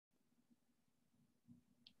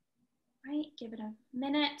right, give it a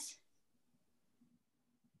minute.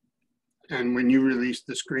 And when you release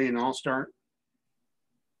the screen, I'll start.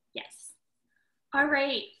 Yes. All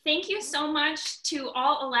right, thank you so much to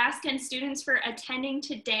all Alaskan students for attending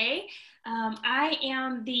today. I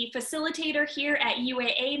am the facilitator here at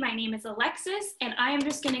UAA. My name is Alexis, and I am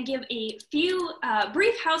just going to give a few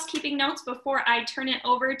brief housekeeping notes before I turn it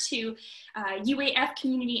over to UAF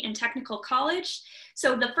Community and Technical College.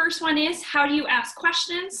 So the first one is, how do you ask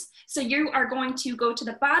questions? So you are going to go to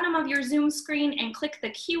the bottom of your Zoom screen and click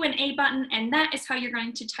the Q&A button, and that is how you're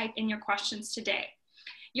going to type in your questions today.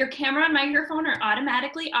 Your camera and microphone are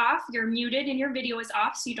automatically off. You're muted and your video is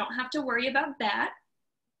off, so you don't have to worry about that.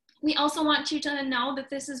 We also want you to know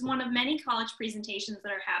that this is one of many college presentations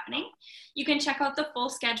that are happening. You can check out the full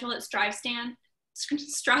schedule at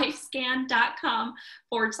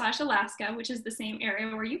strivescan.com/Alaska, which is the same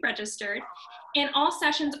area where you registered. And all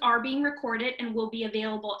sessions are being recorded and will be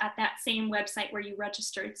available at that same website where you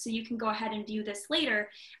registered. So you can go ahead and view this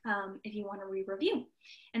later if you want to re-review.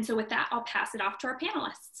 And so with that, I'll pass it off to our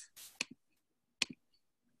panelists.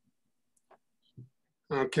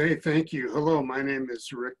 Okay, thank you. Hello, my name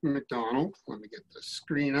is Rick McDonald. Let me get the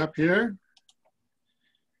screen up here.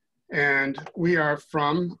 And we are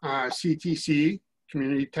from CTC,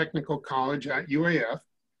 Community Technical College at UAF.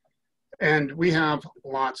 And we have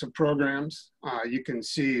lots of programs. You can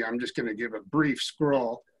see, I'm just gonna give a brief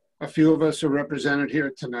scroll. A few of us are represented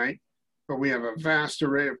here tonight, but we have a vast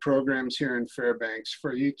array of programs here in Fairbanks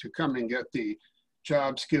for you to come and get the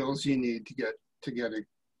job skills you need to get a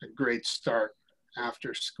great start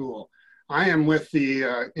after school. I am with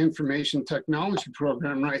the information technology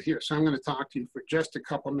program right here. So I'm going to talk to you for just a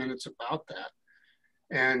couple minutes about that.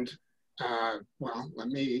 And well, let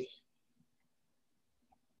me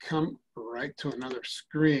come right to another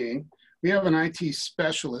screen. We have an IT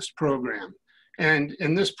specialist program. And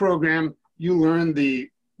in this program, you learn the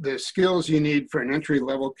skills you need for an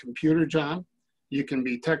entry-level computer job. You can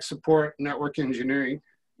be tech support, network engineering,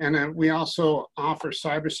 and then we also offer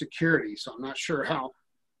cybersecurity. So I'm not sure how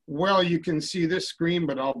well you can see this screen,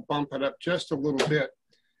 but I'll bump it up just a little bit.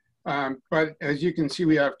 But as you can see,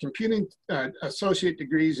 we have computing associate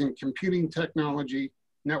degrees in computing technology,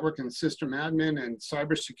 network and system admin, and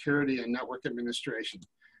cybersecurity and network administration.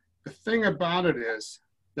 The thing about it is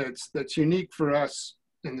that's unique for us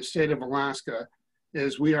in the state of Alaska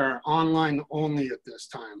is we are online only at this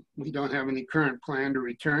time. We don't have any current plan to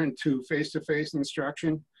return to face-to-face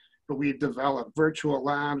instruction, but we've developed virtual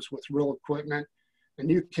labs with real equipment, and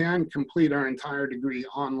you can complete our entire degree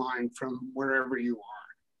online from wherever you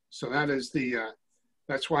are. So that is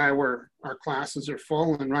that's why our classes are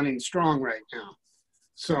full and running strong right now.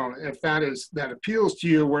 So if that appeals to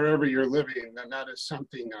you wherever you're living, then that is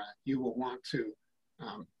something you will want to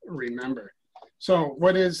remember. So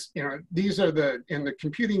what is, these are in the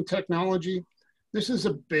computing technology, this is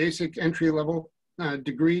a basic entry-level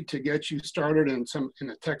degree to get you started in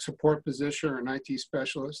a tech support position or an IT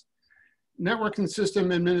specialist. Network and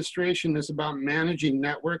system administration is about managing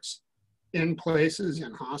networks in places,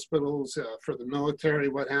 in hospitals, for the military,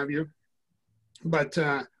 what have you. But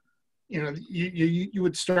you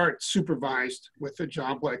would start supervised with a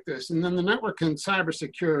job like this. And then the network and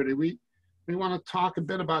cybersecurity, we want to talk a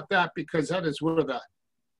bit about that because that is where the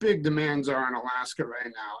big demands are in Alaska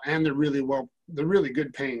right now, and they're really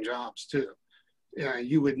good paying jobs too.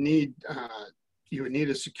 You would need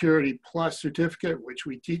a Security Plus certificate, which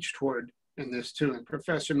we teach toward in this too. And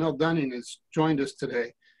Professor Mel Dunning has joined us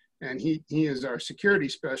today, and he is our security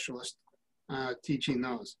specialist teaching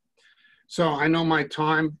those. So I know my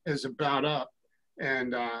time is about up,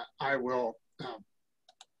 and I will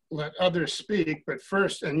let others speak, but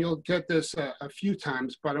first, and you'll get this a few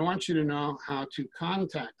times, but I want you to know how to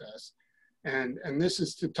contact us. And this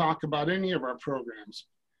is to talk about any of our programs.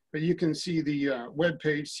 But you can see the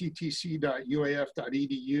webpage,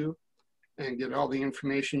 ctc.uaf.edu, and get all the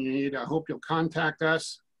information you need. I hope you'll contact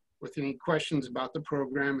us with any questions about the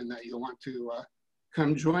program and that you'll want to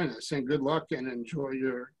come join us. And good luck and enjoy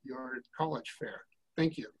your college fair.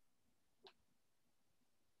 Thank you.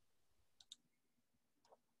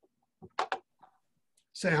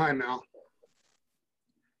 Say hi, Mel.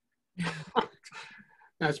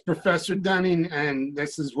 That's Professor Dunning, and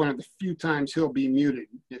this is one of the few times he'll be muted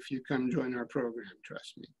if you come join our program,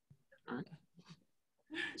 trust me. All right.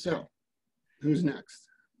 So, who's next?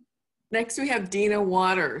 Next, we have Dina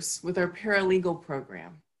Waters with our paralegal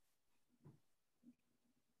program.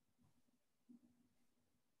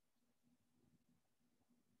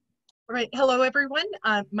 All right, hello everyone.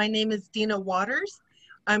 My name is Dina Waters.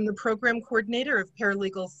 I'm the program coordinator of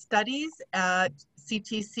paralegal studies at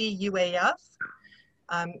CTC UAF.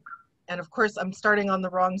 And of course, I'm starting on the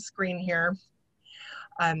wrong screen here.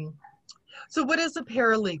 So what is a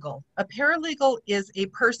paralegal? A paralegal is a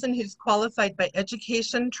person who's qualified by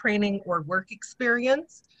education, training, or work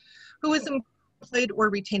experience, who is employed or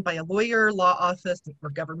retained by a lawyer, law office, or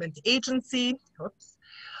government agency,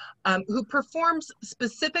 who performs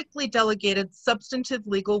specifically delegated substantive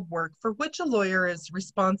legal work for which a lawyer is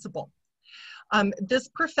responsible. This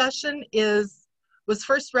profession was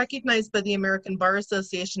first recognized by the American Bar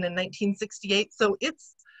Association in 1968, so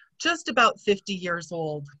it's just about 50 years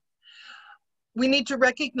old. We need to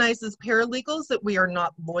recognize as paralegals that we are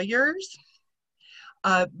not lawyers.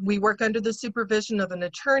 We work under the supervision of an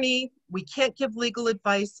attorney. We can't give legal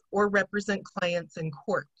advice or represent clients in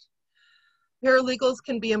court. Paralegals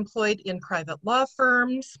can be employed in private law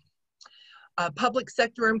firms, public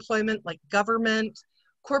sector employment like government,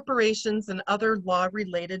 corporations, and other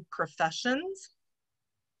law-related professions.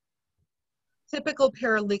 Typical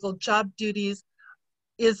paralegal job duties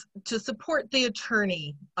is to support the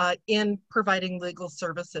attorney in providing legal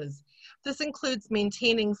services. This includes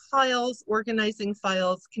maintaining files, organizing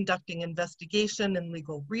files, conducting investigation and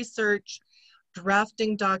legal research,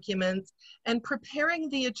 drafting documents, and preparing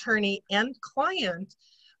the attorney and client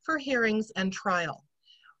for hearings and trial.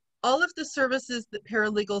 All of the services that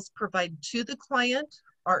paralegals provide to the client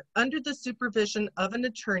are under the supervision of an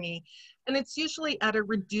attorney, and it's usually at a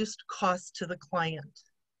reduced cost to the client.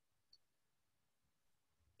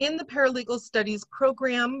 In the Paralegal Studies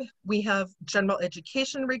program, we have general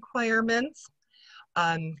education requirements.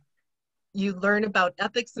 You learn about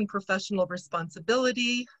ethics and professional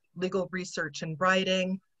responsibility, legal research and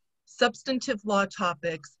writing, substantive law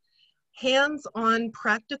topics, hands-on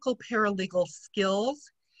practical paralegal skills,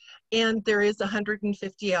 and there is a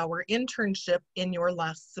 150-hour internship in your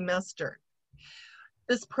last semester.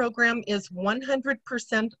 This program is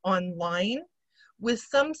 100% online with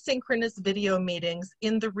some synchronous video meetings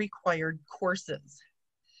in the required courses.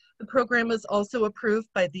 The program is also approved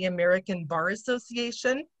by the American Bar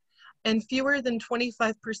Association, and fewer than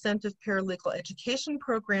 25% of paralegal education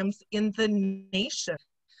programs in the nation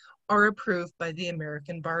are approved by the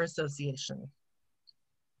American Bar Association.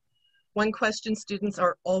 One question students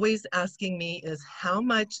are always asking me is, how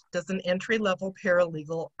much does an entry-level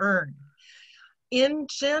paralegal earn? In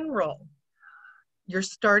general, your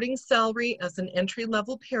starting salary as an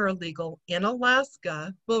entry-level paralegal in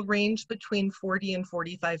Alaska will range between $40,000 and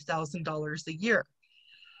 $45,000 a year.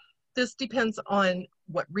 This depends on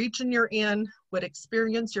what region you're in, what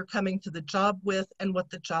experience you're coming to the job with, and what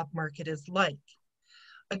the job market is like.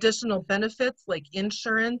 Additional benefits like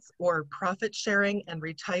insurance or profit sharing and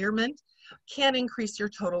retirement can increase your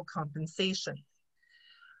total compensation.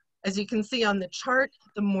 As you can see on the chart,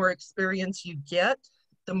 the more experience you get,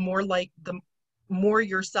 the more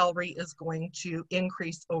your salary is going to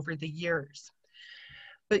increase over the years.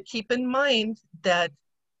 But keep in mind that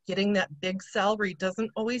getting that big salary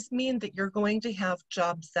doesn't always mean that you're going to have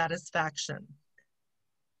job satisfaction.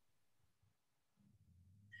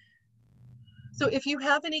 So if you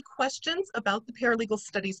have any questions about the Paralegal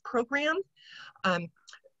Studies program,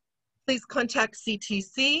 please contact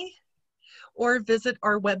CTC or visit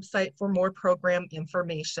our website for more program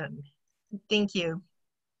information. Thank you.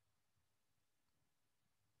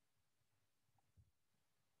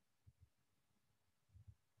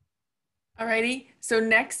 Alrighty, so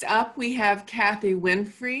next up we have Kathy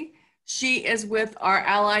Winfrey. She is with our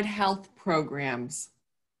Allied Health programs.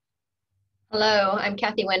 Hello, I'm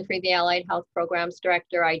Kathy Winfrey, the Allied Health Programs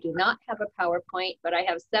Director. I do not have a PowerPoint, but I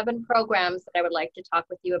have 7 programs that I would like to talk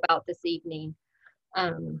with you about this evening.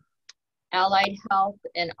 Allied Health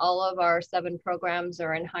and all of our 7 programs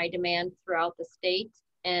are in high demand throughout the state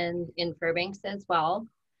and in Fairbanks as well.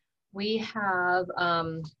 We have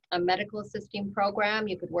a medical assisting program.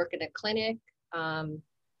 You could work in a clinic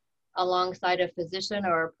alongside a physician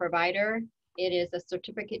or a provider. It is a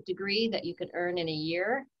certificate degree that you can earn in a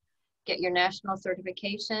year, get your national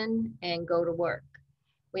certification, and go to work.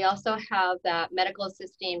 We also have that medical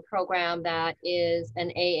assisting program that is an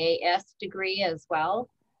AAS degree as well,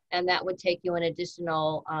 and that would take you an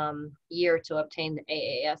additional year to obtain the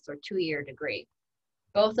AAS or 2-year degree.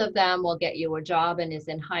 Both of them will get you a job and is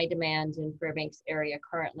in high demand in Fairbanks area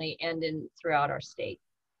currently and throughout our state.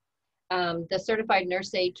 The Certified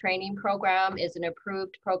Nurse Aide Training Program is an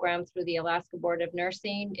approved program through the Alaska Board of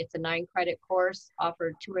Nursing. It's a 9-credit course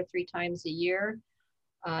offered 2 or 3 times a year.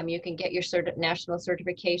 You can get your national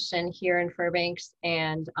certification here in Fairbanks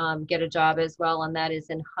and get a job as well, and that is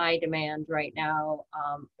in high demand right now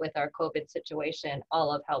with our COVID situation.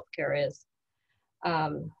 All of healthcare is.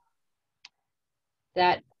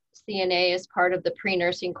 That CNA is part of the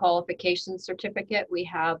pre-nursing qualification certificate. We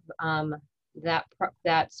have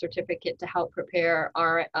that certificate to help prepare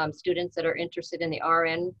our students that are interested in the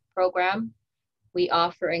RN program. We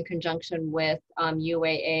offer in conjunction with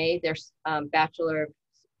UAA, there's Bachelor of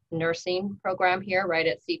Nursing program here right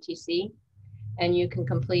at CTC, and you can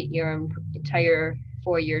complete your entire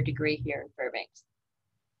 4-year degree here in Fairbanks.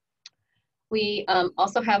 We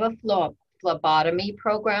also have a phlebotomy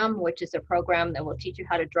program, which is a program that will teach you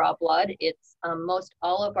how to draw blood. It's most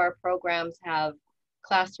all of our programs have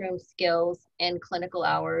classroom skills and clinical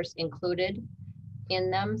hours included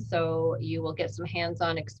in them, so you will get some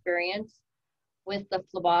hands-on experience. With the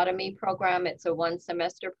phlebotomy program, it's a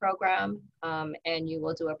 1-semester program, and you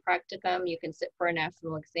will do a practicum. You can sit for a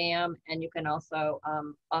national exam, and you can also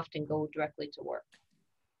often go directly to work.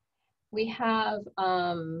 We have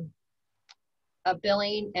a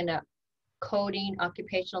billing and a coding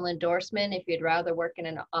occupational endorsement if you'd rather work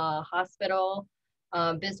in a hospital,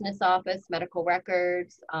 business office, medical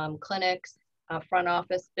records, clinics, front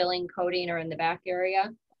office, billing, coding, or in the back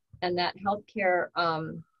area. And that healthcare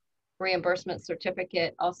reimbursement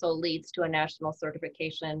certificate also leads to a national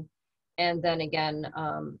certification. And then again,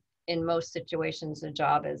 in most situations, a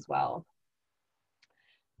job as well.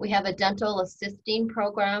 We have a dental assisting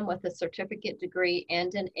program with a certificate degree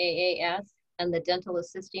and an AAS. And the dental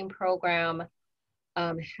assisting program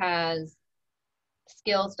has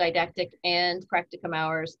skills, didactic, and practicum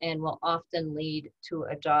hours, and will often lead to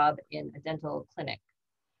a job in a dental clinic.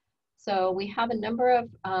 So we have a number of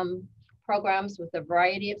programs with a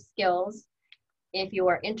variety of skills. If you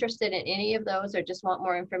are interested in any of those or just want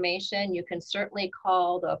more information, you can certainly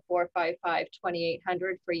call the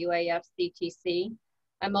 455-2800 for UAF CTC.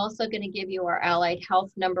 I'm also going to give you our allied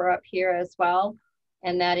health number up here as well,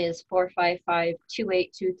 and that is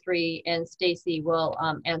 455-2823, and Stacy will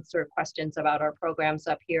answer questions about our programs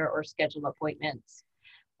up here or schedule appointments.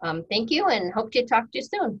 Thank you, and hope to talk to you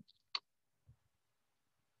soon.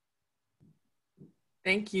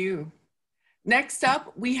 Thank you. Next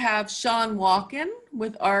up, we have Sean Walken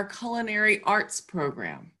with our Culinary Arts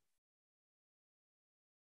program.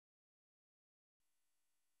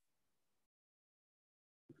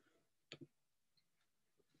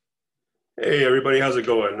 Hey everybody, how's it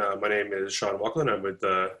going? My name is Sean Walken. I'm with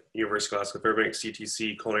the University of Alaska Fairbanks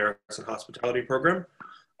CTC Culinary Arts and Hospitality program.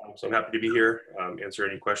 So I'm happy to be here, answer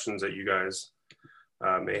any questions that you guys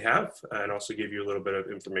may have, and also give you a little bit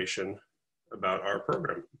of information about our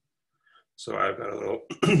program. So I've got a little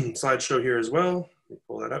slideshow here as well. Let me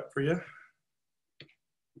pull that up for you.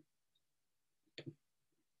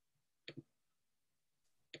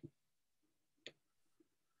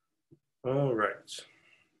 All right.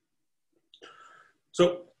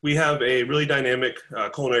 So we have a really dynamic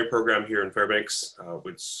culinary program here in Fairbanks,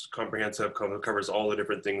 which comprehensive, covers all the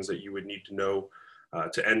different things that you would need to know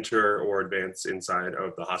to enter or advance inside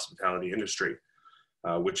of the hospitality industry,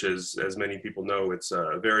 which is, as many people know, it's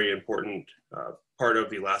a very important part of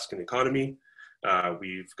the Alaskan economy.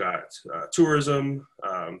 We've got tourism,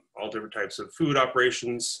 all different types of food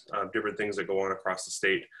operations, different things that go on across the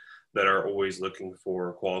state that are always looking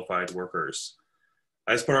for qualified workers.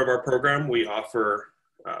 As part of our program, we offer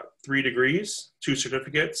 3 degrees, 2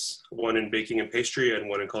 certificates, 1 in baking and pastry and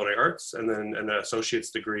 1 in culinary arts, and then an associate's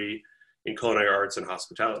degree in culinary arts and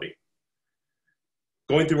hospitality.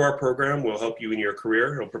 Going through our program will help you in your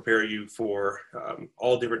career. It'll prepare you for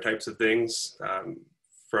all different types of things,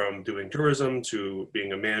 from doing tourism to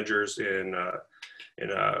being a manager in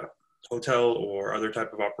a hotel or other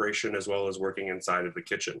type of operation, as well as working inside of the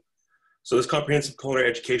kitchen. So this comprehensive culinary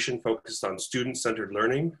education focused on student-centered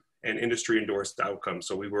learning and industry-endorsed outcomes.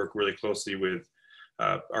 So we work really closely with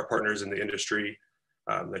our partners in the industry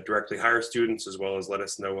that directly hire students, as well as let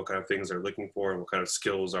us know what kind of things they're looking for and what kind of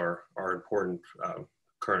skills are important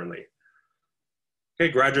currently.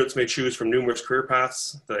 Okay, graduates may choose from numerous career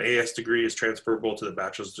paths. The AS degree is transferable to the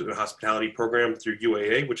Bachelor's in Hospitality program through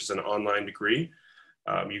UAA, which is an online degree.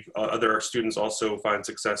 Other students also find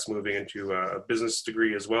success moving into a business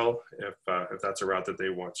degree as well, if that's a route that they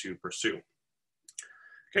want to pursue.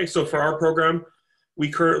 Okay, so for our program, we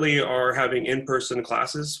currently are having in-person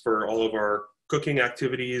classes for all of our cooking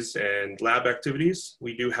activities and lab activities.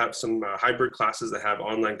 We do have some hybrid classes that have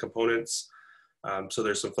online components, so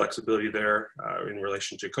there's some flexibility there in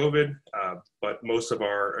relation to COVID, but most of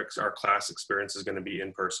our class experience is going to be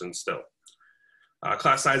in person still.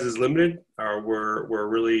 Class size is limited. We're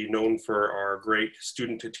really known for our great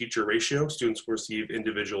student to teacher ratio. Students receive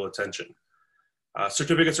individual attention.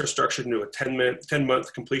 Certificates are structured into a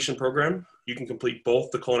 10-month completion program. You can complete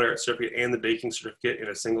both the culinary certificate and the baking certificate in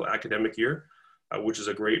a single academic year. which is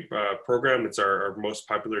a great program. It's our most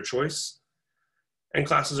popular choice. And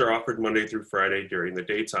classes are offered Monday through Friday during the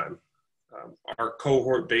daytime. Our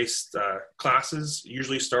cohort-based classes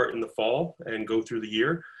usually start in the fall and go through the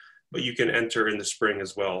year, but you can enter in the spring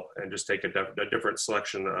as well and just take a different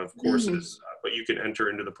selection of courses, but you can enter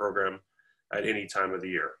into the program at any time of the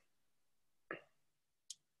year.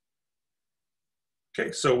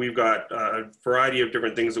 Okay, so we've got a variety of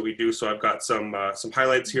different things that we do. So I've got some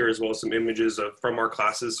highlights here as well as some images from our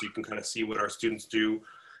classes so you can kind of see what our students do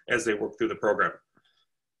as they work through the program.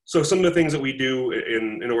 So some of the things that we do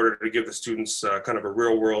in order to give the students kind of a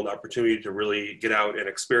real world opportunity to really get out and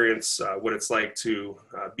experience what it's like to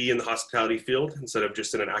be in the hospitality field instead of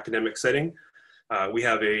just in an academic setting. We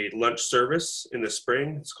have a lunch service in the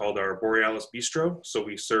spring. It's called our Borealis Bistro. So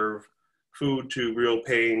we serve food to real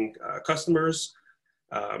paying customers.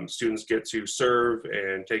 Students get to serve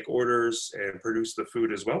and take orders and produce the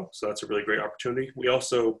food as well. So that's a really great opportunity. We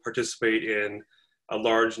also participate in a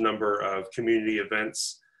large number of community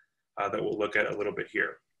events that we'll look at a little bit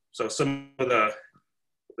here. So some of the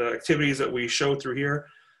activities that we show through here,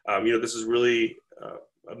 this is really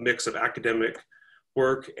a mix of academic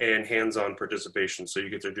work and hands-on participation. So you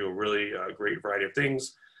get to do a really great variety of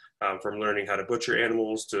things, from learning how to butcher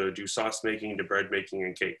animals to do sauce making to bread making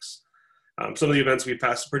and cakes. Some of the events we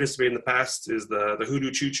participated in the past is the Hoodoo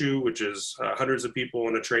Choo Choo, which is hundreds of people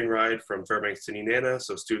on a train ride from Fairbanks to Nenana.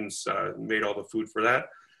 So students made all the food for that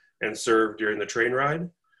and served during the train ride.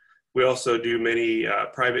 We also do many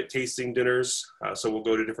private tasting dinners. So we'll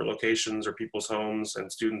go to different locations or people's homes and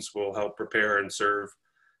students will help prepare and serve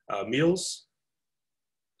meals.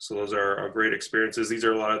 So those are great experiences. These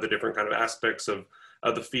are a lot of the different kind of aspects of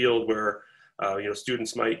the field where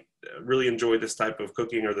students might really enjoy this type of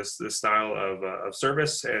cooking or this style of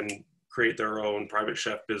service and create their own private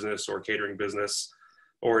chef business or catering business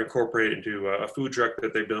or incorporate it into a food truck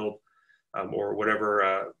that they build. Or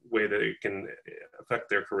whatever way that it can affect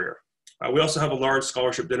their career. We also have a large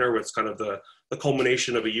scholarship dinner, which is kind of the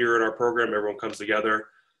culmination of a year in our program. Everyone comes together,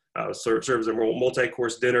 serves a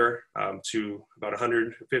multi-course dinner to about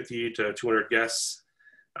 150 to 200 guests.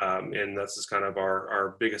 And that's just kind of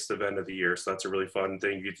our biggest event of the year. So that's a really fun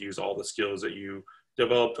thing. You get to use all the skills that you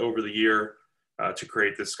developed over the year to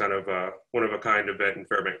create this kind of one-of-a-kind event in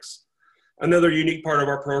Fairbanks. Another unique part of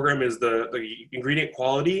our program is the ingredient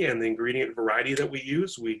quality and the ingredient variety that we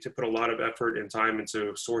use. We put a lot of effort and time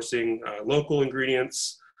into sourcing local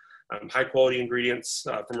ingredients, high quality ingredients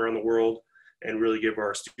from around the world, and really give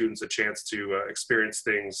our students a chance to experience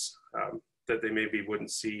things that they maybe wouldn't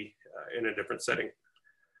see in a different setting.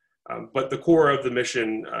 But the core of the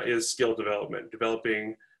mission is skill development,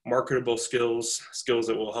 developing marketable skills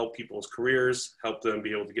that will help people's careers, help them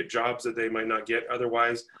be able to get jobs that they might not get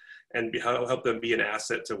otherwise, and help them be an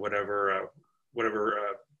asset to whatever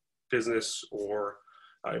business or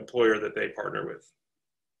employer that they partner with.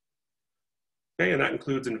 Okay, and that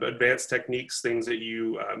includes advanced techniques, things that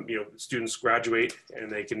students graduate and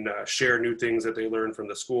they can share new things that they learn from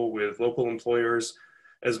the school with local employers,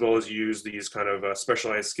 as well as use these kind of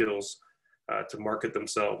specialized skills to market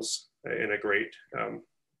themselves in a great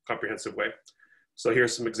comprehensive way. So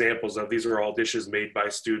here's some examples of, these are all dishes made by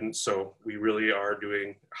students. So we really are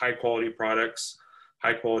doing high quality products,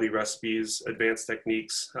 high quality recipes, advanced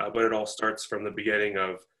techniques, but it all starts from the beginning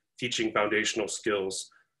of teaching foundational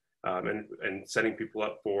skills and setting people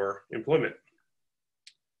up for employment.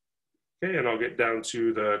 Okay, and I'll get down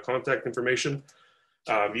to the contact information.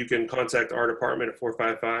 You can contact our department at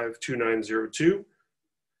 455-2902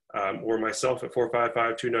 or myself at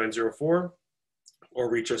 455-2904. Or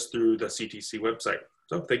reach us through the CTC website.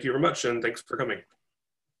 So thank you very much, and thanks for coming.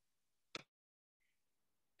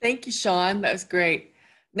 Thank you, Sean. That was great.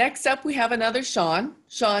 Next up, we have another Sean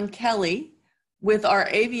Kelly, with our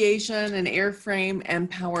Aviation and Airframe and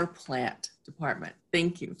Power Plant Department.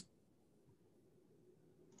 Thank you.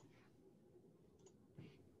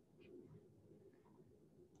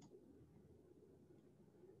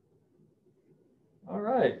 All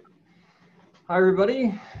right. Hi,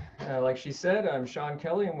 everybody. Like she said, I'm Sean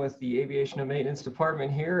Kelly. I'm with the Aviation and Maintenance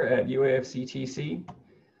Department here at UAF-CTC.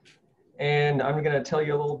 And I'm going to tell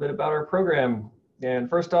you a little bit about our program. And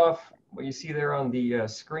first off, what you see there on the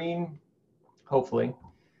screen, hopefully,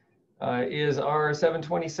 is our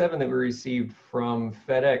 727 that we received from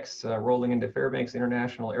FedEx rolling into Fairbanks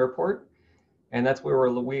International Airport. And that's where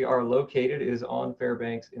we are located, is on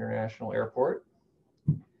Fairbanks International Airport.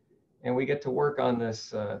 And we get to work on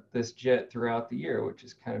this, this jet throughout the year, which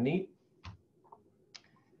is kind of neat.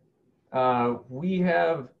 We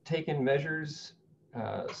have taken measures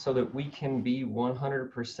so that we can be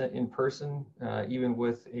 100% in person, even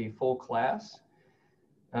with a full class.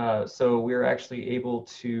 So we're actually able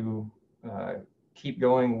to keep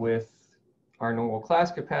going with our normal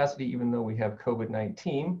class capacity, even though we have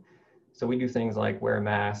COVID-19. So we do things like wear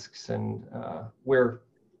masks and wear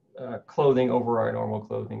clothing over our normal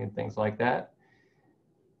clothing and things like that.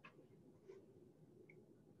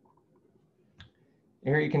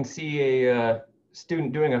 Here you can see a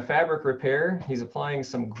student doing a fabric repair. He's applying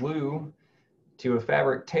some glue to a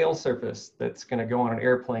fabric tail surface that's going to go on an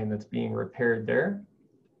airplane that's being repaired there.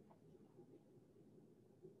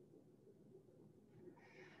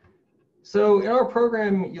 So in our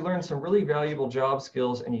program, you learn some really valuable job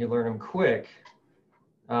skills and you learn them quick.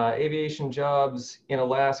 Aviation jobs in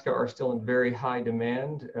Alaska are still in very high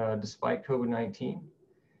demand despite COVID-19.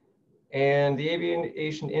 And the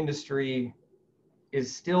aviation industry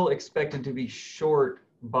is still expected to be short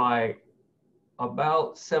by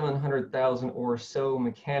about 700,000 or so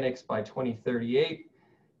mechanics by 2038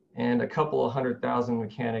 and a couple of 100,000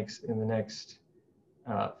 mechanics in the next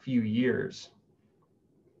few years.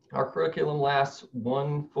 Our curriculum lasts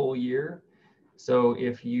 1 full year. So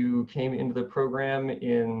if you came into the program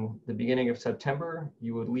in the beginning of September,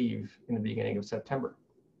 you would leave in the beginning of September.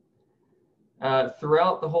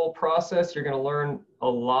 Throughout the whole process, you're going to learn a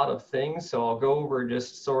lot of things. So I'll go over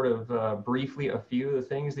just sort of briefly a few of the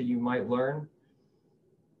things that you might learn.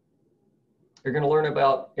 You're going to learn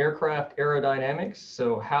about aircraft aerodynamics.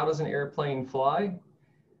 So how does an airplane fly?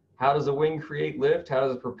 How does a wing create lift? How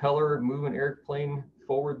does a propeller move an airplane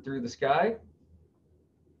forward through the sky?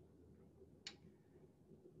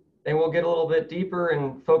 Then we'll get a little bit deeper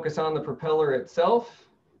and focus on the propeller itself.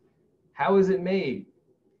 How is it made?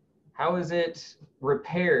 How is it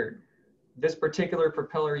repaired? This particular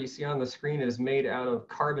propeller you see on the screen is made out of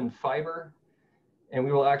carbon fiber, and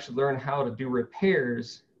we will actually learn how to do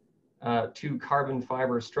repairs to carbon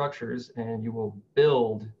fiber structures, and you will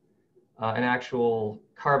build an actual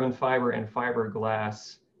carbon fiber and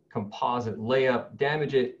fiberglass composite layup,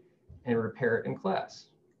 damage it, and repair it in class.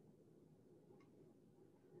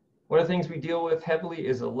 One of the things we deal with heavily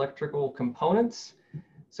is electrical components.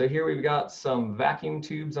 So here we've got some vacuum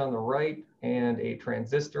tubes on the right and a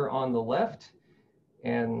transistor on the left.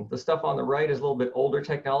 And the stuff on the right is a little bit older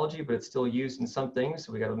technology, but it's still used in some things,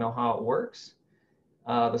 so we got to know how it works.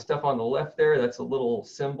 The stuff on the left there, that's a little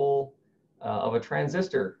symbol of a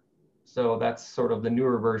transistor. So that's sort of the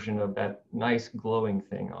newer version of that nice glowing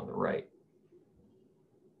thing on the right.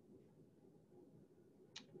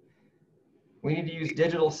 We need to use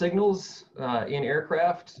digital signals in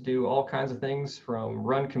aircraft to do all kinds of things, from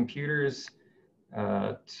run computers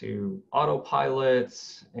to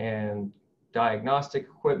autopilots and diagnostic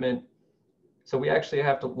equipment. So we actually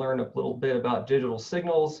have to learn a little bit about digital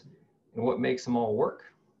signals and what makes them all work.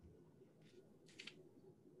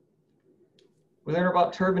 We learn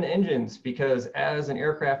about turbine engines because as an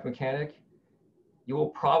aircraft mechanic, you will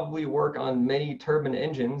probably work on many turbine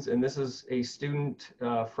engines, and this is a student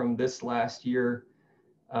from this last year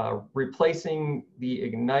replacing the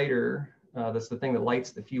igniter, that's the thing that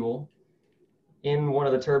lights the fuel, in one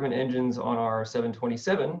of the turbine engines on our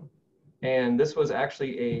 727. And this was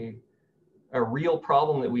actually a real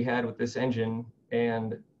problem that we had with this engine,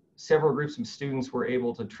 and several groups of students were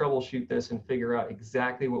able to troubleshoot this and figure out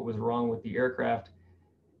exactly what was wrong with the aircraft.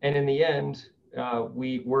 And in the end,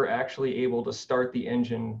 we were actually able to start the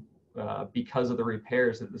engine because of the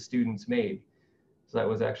repairs that the students made. So that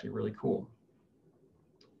was actually really cool.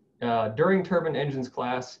 During turbine engines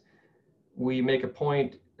class, we make a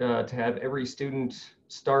point to have every student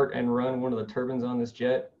start and run one of the turbines on this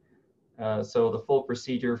jet. So the full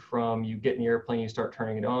procedure from you get in the airplane, you start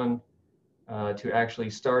turning it on, to actually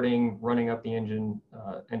starting, running up the engine,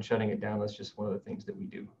 and shutting it down. That's just one of the things that we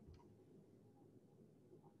do.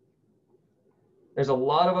 There's a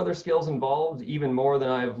lot of other skills involved, even more than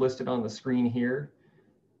I've listed on the screen here.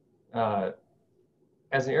 As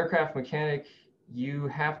an aircraft mechanic, you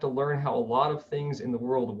have to learn how a lot of things in the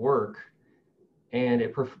world work, and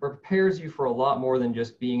it prepares you for a lot more than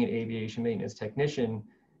just being an aviation maintenance technician.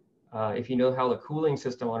 If you know how the cooling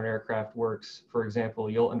system on an aircraft works, for example,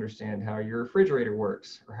 you'll understand how your refrigerator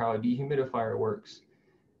works, or how a dehumidifier works,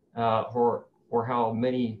 or how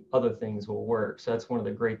many other things will work. So that's one of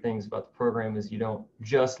the great things about the program is you don't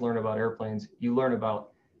just learn about airplanes, you learn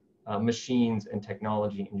about machines and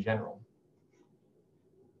technology in general.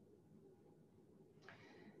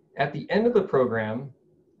 At the end of the program,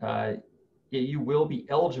 you will be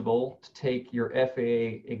eligible to take your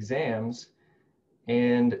FAA exams,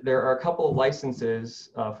 and there are a couple of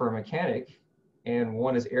licenses for a mechanic, and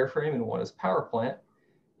one is airframe and one is power plant,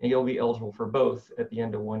 and you'll be eligible for both at the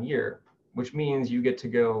end of 1 year, which means you get to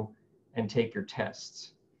go and take your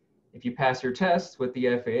tests. If you pass your tests with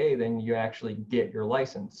the FAA, then you actually get your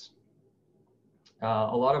license.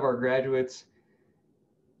 A lot of our graduates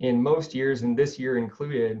in most years, and this year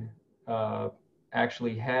included,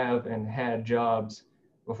 actually have and had jobs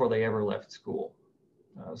before they ever left school.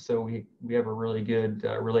 So we have a really good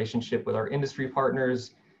relationship with our industry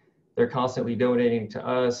partners. They're constantly donating to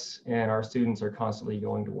us, and our students are constantly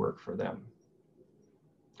going to work for them.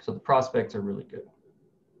 So the prospects are really good.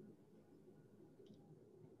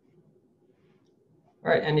 All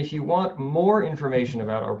right, and if you want more information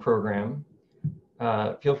about our program,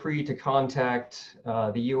 feel free to contact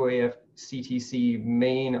the UAF CTC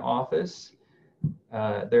main office.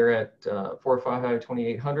 They're at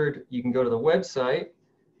 455-2800. You can go to the website,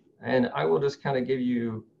 and I will just kind of give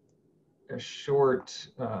you a short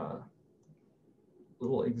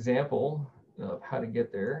little example of how to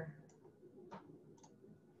get there.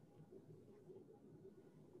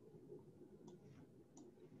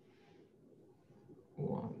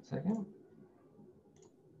 One second.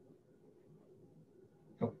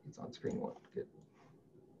 Oh, it's on screen one. Good.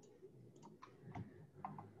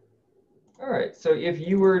 All right, so if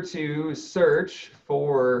you were to search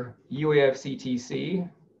for UAF CTC,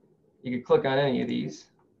 you could click on any of these,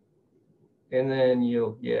 and then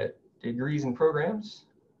you'll get degrees and programs.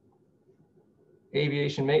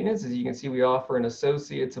 Aviation Maintenance, as you can see, we offer an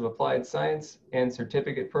Associates of Applied Science and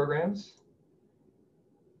certificate programs.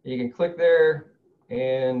 You can click there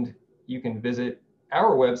and you can visit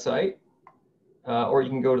our website, or you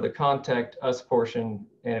can go to the Contact Us portion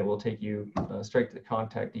and it will take you straight to the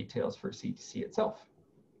contact details for CTC itself.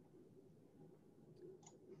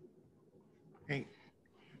 Great.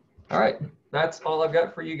 All right, that's all I've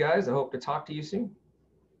got for you guys. I hope to talk to you soon.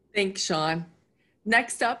 Thanks, Sean.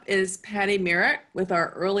 Next up is Patty Merritt with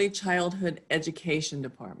our Early Childhood Education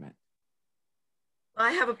Department.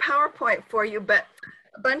 I have a PowerPoint for you, but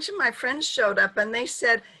a bunch of my friends showed up and they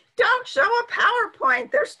said, don't show a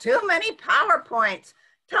PowerPoint. There's too many PowerPoints.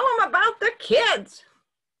 Tell them about the kids.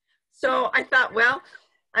 So I thought, well,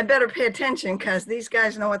 I better pay attention because these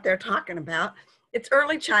guys know what they're talking about. It's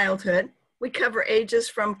early childhood. We cover ages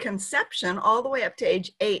from conception all the way up to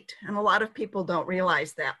age 8. And a lot of people don't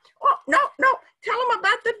realize that. Oh, no, tell them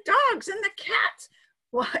about the dogs and the cats.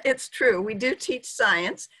 Well, it's true. We do teach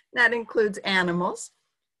science. That includes animals.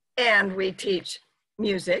 And we teach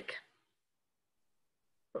music.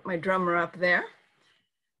 Put my drummer up there.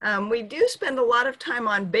 We do spend a lot of time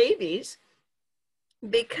on babies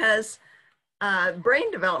because brain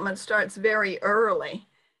development starts very early.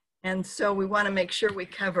 And so we want to make sure we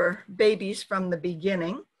cover babies from the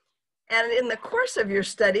beginning. And in the course of your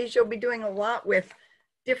studies, you'll be doing a lot with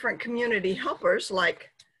different community helpers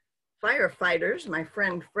like firefighters, my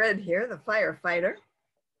friend Fred here, the firefighter.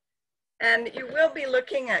 And you will be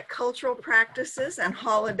looking at cultural practices and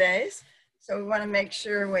holidays. So we want to make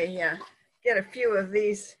sure we get a few of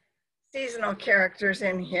these seasonal characters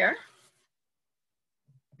in here.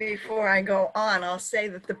 Before I go on, I'll say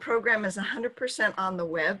that the program is 100% on the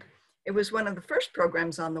web. It was one of the first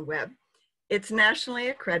programs on the web. It's nationally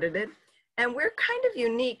accredited, and we're kind of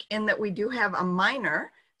unique in that we do have a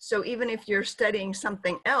minor. So even if you're studying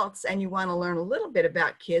something else and you want to learn a little bit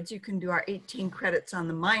about kids, you can do our 18 credits on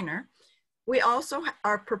the minor. We also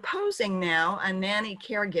are proposing now a nanny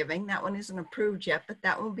caregiving. That one isn't approved yet, but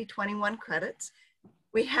that will be 21 credits.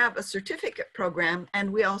 We have a certificate program,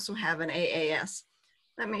 and we also have an AAS.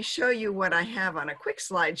 Let me show you what I have on a quick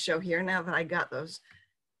slideshow here now that I got those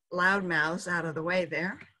loud mouths out of the way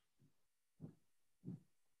there.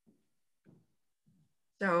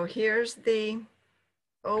 So here's the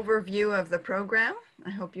overview of the program. I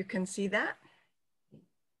hope you can see that.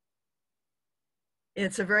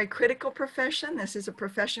 It's a very critical profession. This is a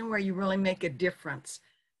profession where you really make a difference.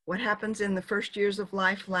 What happens in the first years of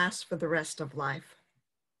life lasts for the rest of life.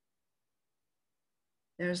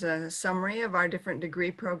 There's a summary of our different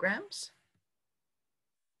degree programs.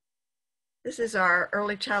 This is our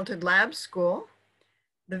early childhood lab school.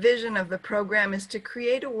 The vision of the program is to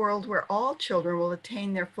create a world where all children will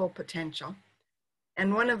attain their full potential.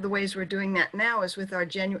 And one of the ways we're doing that now is with our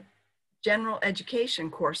general education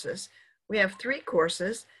courses. We have 3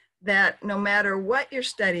 courses that no matter what you're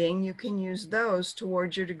studying, you can use those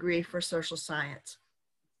towards your degree for social science.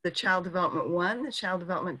 The Child Development 1, the Child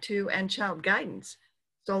Development 2, and Child Guidance.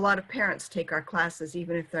 So a lot of parents take our classes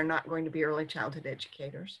even if they're not going to be early childhood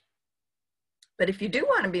educators. But if you do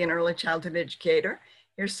want to be an early childhood educator,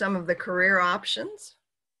 here's some of the career options.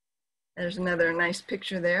 There's another nice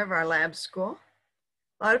picture there of our lab school.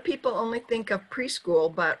 A lot of people only think of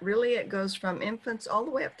preschool, but really it goes from infants all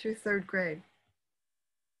the way up through 3rd grade.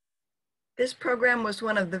 This program was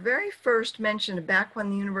one of the very first mentioned back when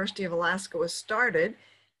the University of Alaska was started,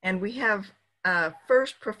 and we have a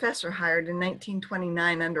first professor hired in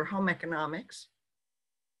 1929 under home economics.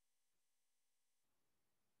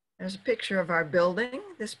 There's a picture of our building.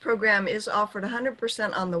 This program is offered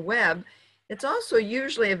 100% on the web. It's also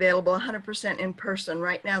usually available 100% in person.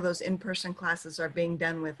 Right now, those in-person classes are being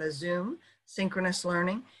done with a Zoom, synchronous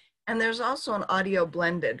learning, and there's also an audio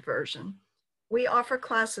blended version. We offer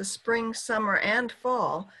classes spring, summer, and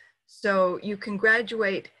fall, so you can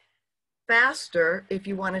graduate faster if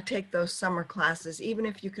you want to take those summer classes, even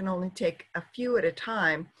if you can only take a few at a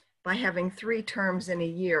time. By having 3 terms in a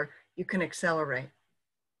year, you can accelerate.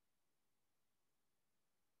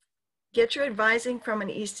 Get your advising from an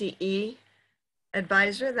ECE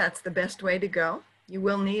advisor. That's the best way to go. You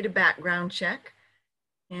will need a background check.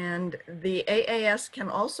 And the AAS can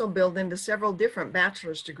also build into several different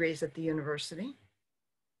bachelor's degrees at the university.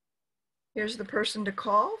 Here's the person to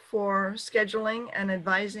call for scheduling an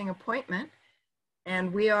advising appointment.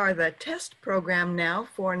 And we are the test program now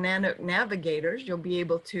for NANUC navigators. You'll be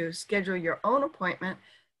able to schedule your own appointment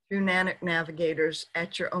through NANUC navigators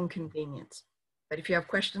at your own convenience. But if you have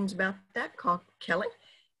questions about that, call Kelly.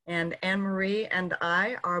 And Anne-Marie and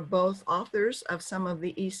I are both authors of some of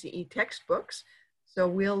the ECE textbooks. So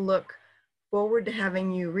we'll look forward to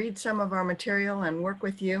having you read some of our material and work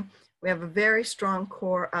with you. We have a very strong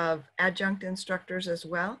core of adjunct instructors as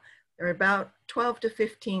well. There are about 12 to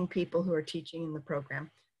 15 people who are teaching in the program.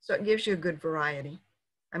 So it gives you a good variety.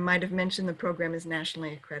 I might have mentioned the program is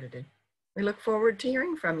nationally accredited. We look forward to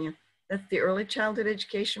hearing from you. That's the Early Childhood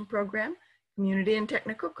Education Program, Community and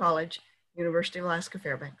Technical College, University of Alaska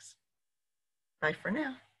Fairbanks. Bye for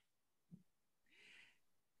now.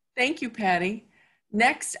 Thank you, Patty.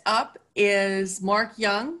 Next up is Mark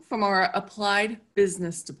Young from our Applied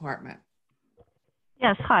Business Department.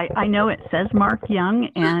 Yes, hi. I know it says Mark Young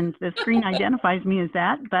and the screen identifies me as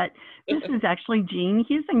that, but this is actually Jean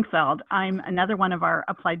Husingfeld. I'm another one of our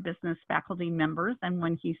Applied Business faculty members, and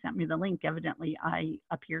when he sent me the link, evidently I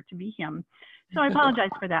appear to be him. So I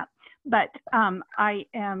apologize for that. But I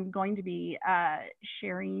am going to be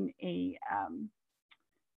sharing a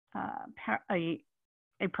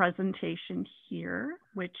presentation here,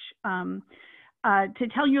 which to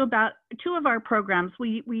tell you about 2 of our programs.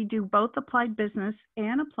 We do both applied business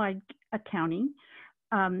and applied accounting.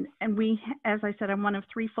 And as I said, I'm one of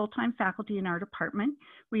 3 full-time faculty in our department.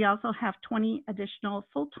 We also have 20 additional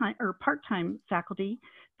full-time or part-time faculty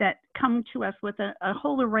that come to us with a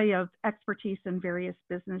whole array of expertise in various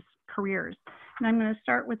business careers. And I'm going to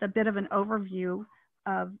start with a bit of an overview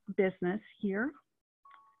of business here.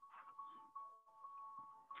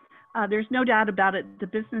 There's no doubt about it, the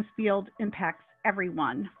business field impacts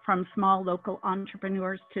everyone, from small local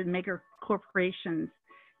entrepreneurs to mega corporations.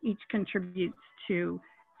 Each contributes to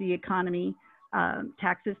the economy,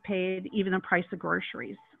 taxes paid, even the price of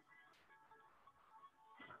groceries.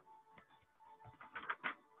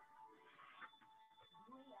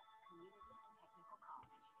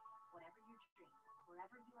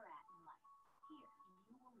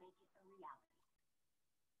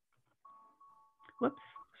 Whoops,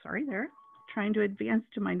 sorry there. Trying to advance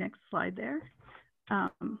to my next slide there.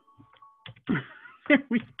 There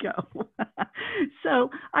we go.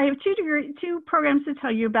 So I have 2 programs to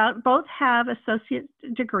tell you about. Both have associate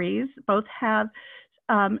degrees, both have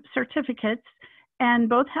certificates, and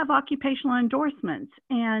both have occupational endorsements.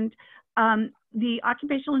 And the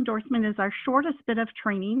occupational endorsement is our shortest bit of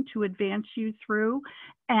training to advance you through,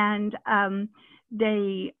 and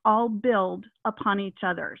they all build upon each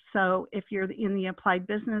other. So if you're in the applied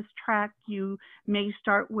business track, you may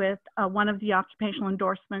start with one of the occupational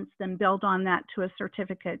endorsements, then build on that to a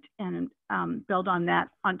certificate, and build on that,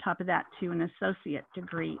 on top of that, to an associate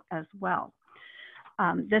degree as well.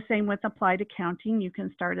 The same with applied accounting. You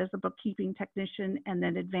can start as a bookkeeping technician and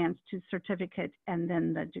then advance to certificate and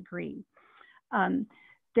then the degree.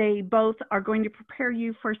 They both are going to prepare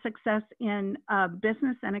you for success in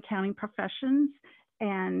business and accounting professions.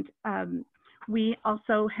 And we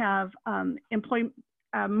also have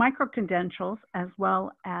micro-credentials as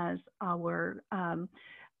well as our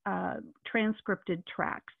transcripted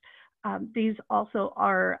tracks. These also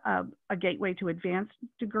are a gateway to advanced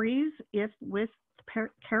degrees. If with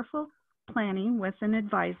careful planning with an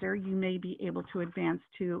advisor, you may be able to advance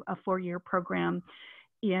to a 4-year program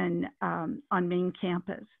on main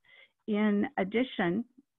campus. In addition,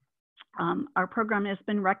 our program has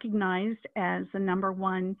been recognized as the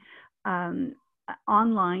 #1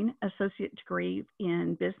 online associate degree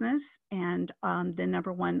in business, and the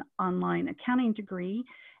 #1 online accounting degree,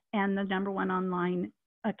 and the #1 online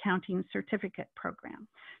accounting certificate program.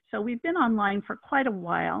 So we've been online for quite a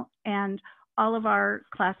while, and all of our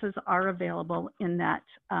classes are available in that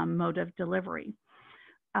mode of delivery.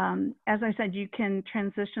 As I said, you can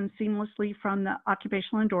transition seamlessly from the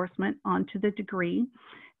occupational endorsement onto the degree.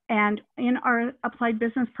 And in our applied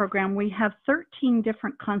business program, we have 13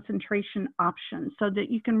 different concentration options so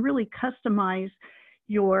that you can really customize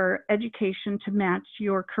your education to match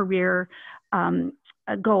your career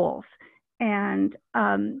goals. And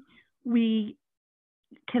we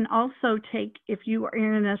can also take, if you are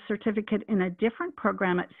in a certificate in a different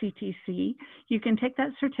program at CTC, you can take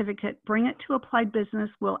that certificate, bring it to applied business.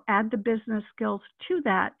 We'll add the business skills to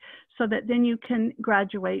that so that then you can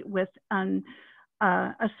graduate with an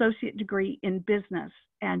associate degree in business,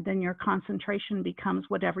 and then your concentration becomes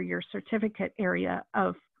whatever your certificate area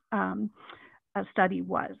of study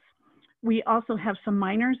was. We also have some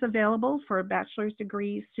minors available for bachelor's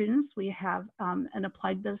degree students. We have an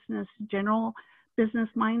applied business general business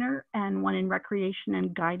minor and one in recreation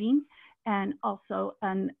and guiding, and also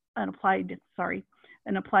an applied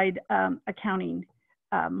accounting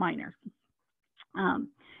minor.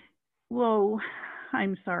 Whoa,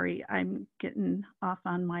 I'm sorry, I'm getting off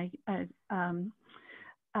on my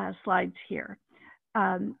slides here.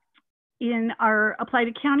 In our applied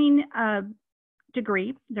accounting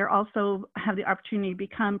degree, they also have the opportunity to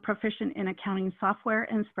become proficient in accounting software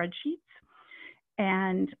and spreadsheets.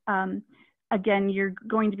 And again, you're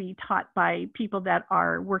going to be taught by people that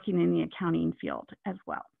are working in the accounting field as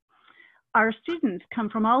well. Our students come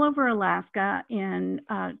from all over Alaska in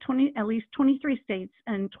at least 23 states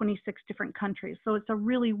and 26 different countries. So it's a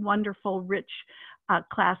really wonderful, rich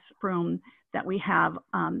classroom that we have.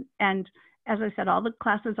 And as I said, all the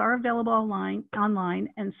classes are available online,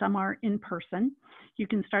 and some are in person. You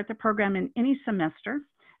can start the program in any semester.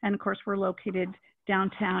 And of course, we're located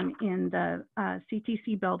downtown in the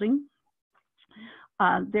CTC building.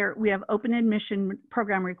 We have open admission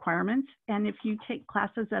program requirements, and if you take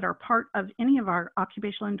classes that are part of any of our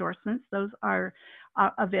occupational endorsements, those are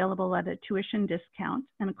available at a tuition discount,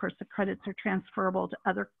 and of course the credits are transferable to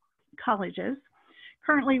other colleges.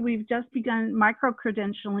 Currently, we've just begun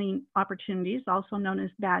micro-credentialing opportunities, also known as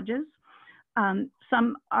badges.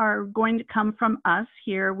 Some are going to come from us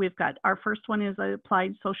here. We've got our first one is an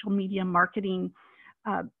applied social media marketing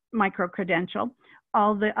micro-credential.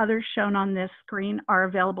 All the others shown on this screen are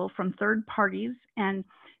available from third parties, and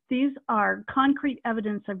these are concrete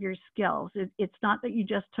evidence of your skills. It's not that you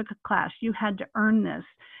just took a class, you had to earn this.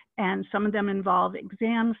 And some of them involve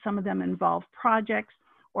exams, some of them involve projects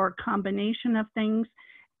or a combination of things.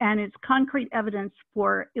 And it's concrete evidence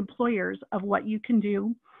for employers of what you can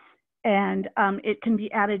do. And it can be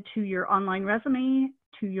added to your online resume,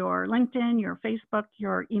 to your LinkedIn, your Facebook,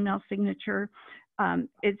 your email signature.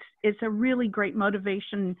 It's a really great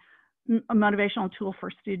motivational tool for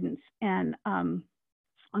students, and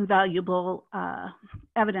valuable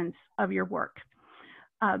evidence of your work.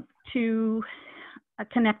 To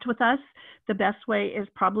connect with us, the best way is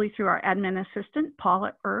probably through our admin assistant,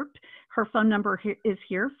 Paula Earp. Her phone number is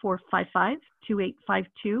here,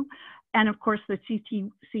 455-2852. And of course, the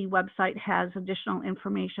CTC website has additional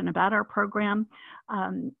information about our program.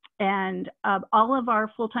 And all of our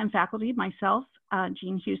full-time faculty, myself,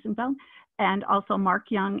 Jean Husenfeld, and also Mark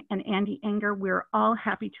Young and Andy Enger, we're all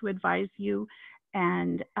happy to advise you.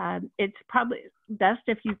 And it's probably best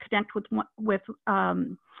if you connect with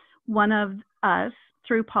one of us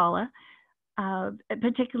through Paula,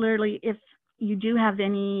 particularly if you do have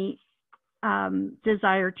any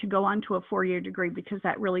desire to go on to a four-year degree, because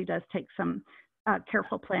that really does take some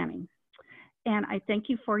careful planning. And I thank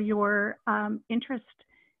you for your interest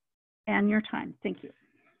and your time. Thank you.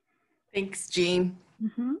 Thanks, Jean.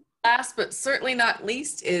 Last but certainly not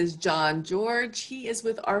least is John George. He is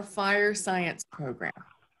with our fire science program.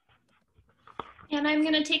 And I'm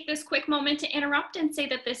going to take this quick moment to interrupt and say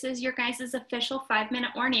that this is your guys' official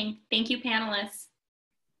 5-minute warning. Thank you, panelists.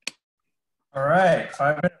 All right,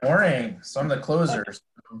 5-minute warning. Some of the closers.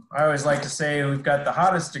 I always like to say we've got the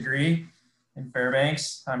hottest degree in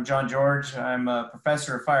Fairbanks. I'm John George. I'm a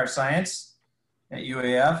professor of fire science at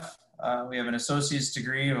UAF. We have an associate's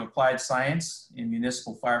degree of applied science in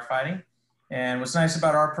municipal firefighting. And what's nice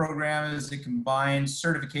about our program is it combines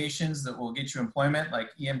certifications that will get you employment, like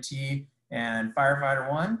EMT and Firefighter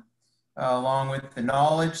 1, along with the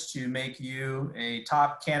knowledge to make you a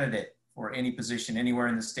top candidate for any position anywhere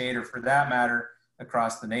in the state, or for that matter,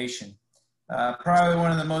 across the nation. Probably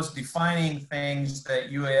one of the most defining things that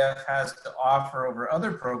UAF has to offer over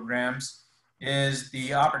other programs is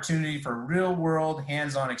the opportunity for real-world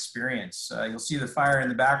hands-on experience. You'll see the fire in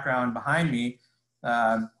the background behind me.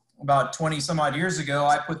 about 20 some odd years ago,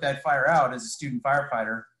 I put that fire out as a student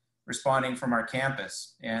firefighter responding from our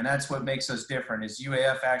campus. And that's what makes us different is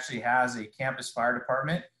UAF actually has a campus fire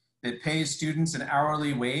department that pays students an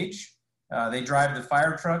hourly wage. They drive the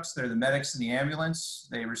fire trucks, they're the medics in the ambulance.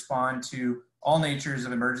 They respond to all natures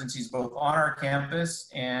of emergencies, both on our campus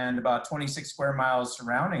and about 26 square miles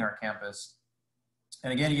surrounding our campus.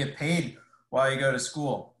 And again, you get paid while you go to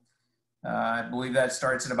school. I believe that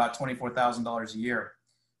starts at about $24,000 a year.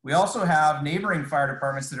 We also have neighboring fire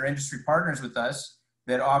departments that are industry partners with us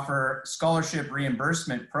that offer scholarship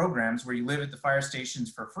reimbursement programs where you live at the fire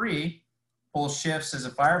stations for free, pull shifts as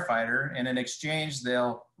a firefighter, and in exchange,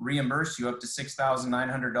 they'll reimburse you up to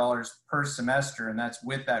 $6,900 per semester, and that's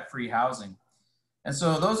with that free housing. And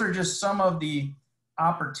so those are just some of the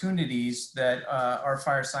opportunities that our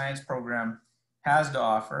fire science program has to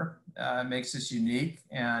offer. Makes us unique.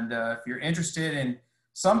 And if you're interested in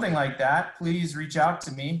something like that, please reach out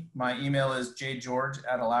to me. My email is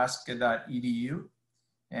jgeorge@alaska.edu.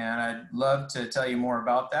 And I'd love to tell you more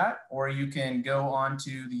about that. Or you can go on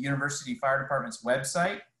to the University Fire Department's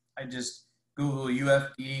website. I just Google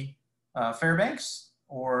UFD Fairbanks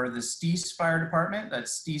or the Steese Fire Department.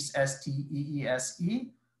 That's Steese,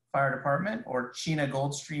 S-T-E-E-S-E Fire Department, or Chena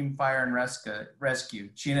Goldstream Fire and Rescue.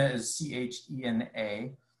 Chena is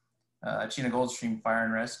C-H-E-N-A. Chena Goldstream Fire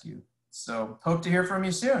and Rescue. So hope to hear from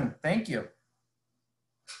you soon. Thank you.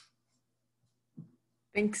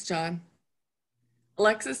 Thanks, John.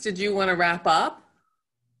 Alexis, did you want to wrap up?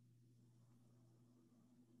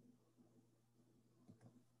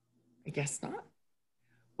 I guess not.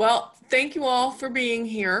 Well, thank you all for being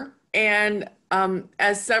here. And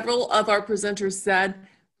as several of our presenters said,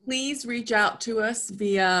 please reach out to us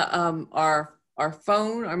via our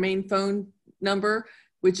main phone number,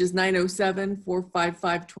 which is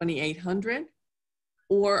 907-455-2800,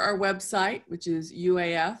 or our website, which is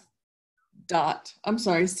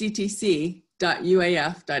ctc.uaf.edu.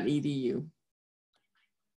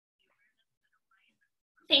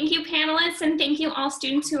 Thank you, panelists, and thank you all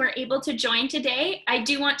students who are able to join today. I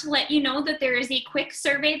do want to let you know that there is a quick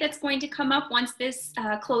survey that's going to come up once this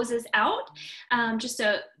closes out. Just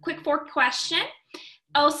a quick 4-question.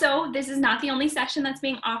 Also, this is not the only session that's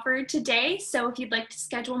being offered today, so if you'd like to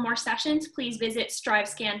schedule more sessions, please visit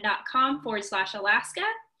strivescan.com/Alaska.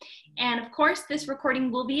 And of course, this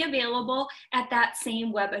recording will be available at that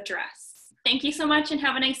same web address. Thank you so much and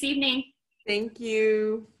have a nice evening. Thank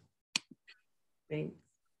you. Thanks.